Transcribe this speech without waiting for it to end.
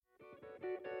I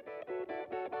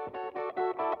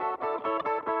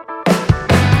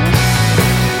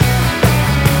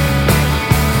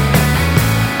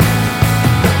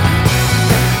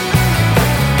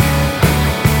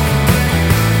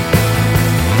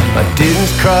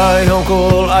didn't cry,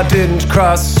 uncle, I didn't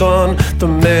cry, son. The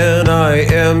man I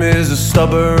am is a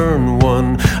stubborn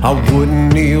one. I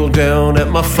wouldn't kneel down at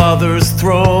my father's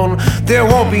throne. There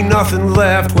won't be nothing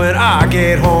left when I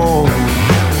get home.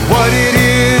 What it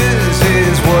is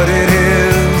what it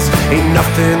is. Ain't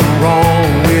nothing wrong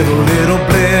with a little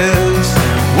bliss.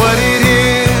 What it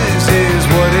is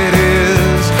what it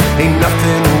is. Ain't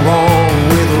nothing wrong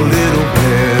with a little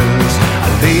bliss. I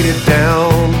laid it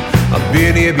down, I've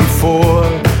been here before.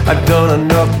 I've done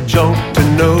enough junk to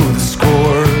know the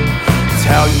score. It's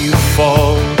how you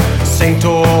fall, saint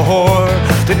or whore,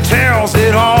 that tells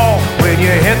it all when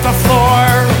you hit the floor.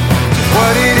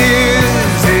 What it is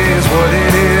what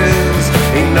it is.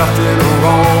 Ain't nothing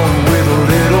wrong with a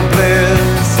little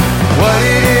bliss. What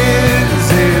it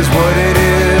is what it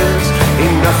is.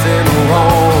 Ain't nothing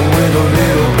wrong with a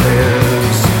little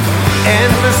bliss.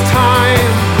 Endless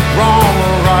time, wrong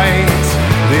or right.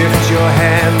 Lift your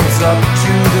hands up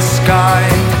to the sky.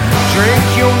 Drink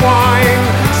your wine,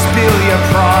 spill your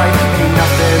pride. Ain't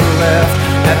nothing left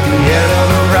at the end of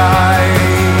the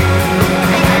ride.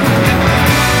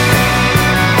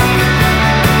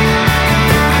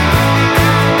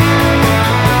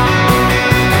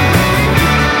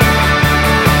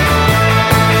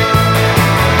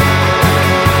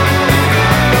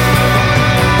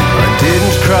 I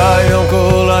didn't cry,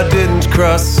 uncle, I didn't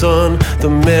cry, son. The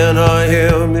man I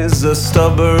am is a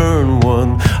stubborn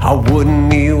one. I wouldn't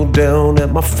kneel down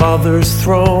at my father's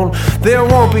throne. There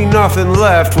won't be nothing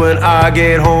left when I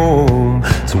get home.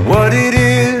 So what it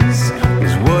is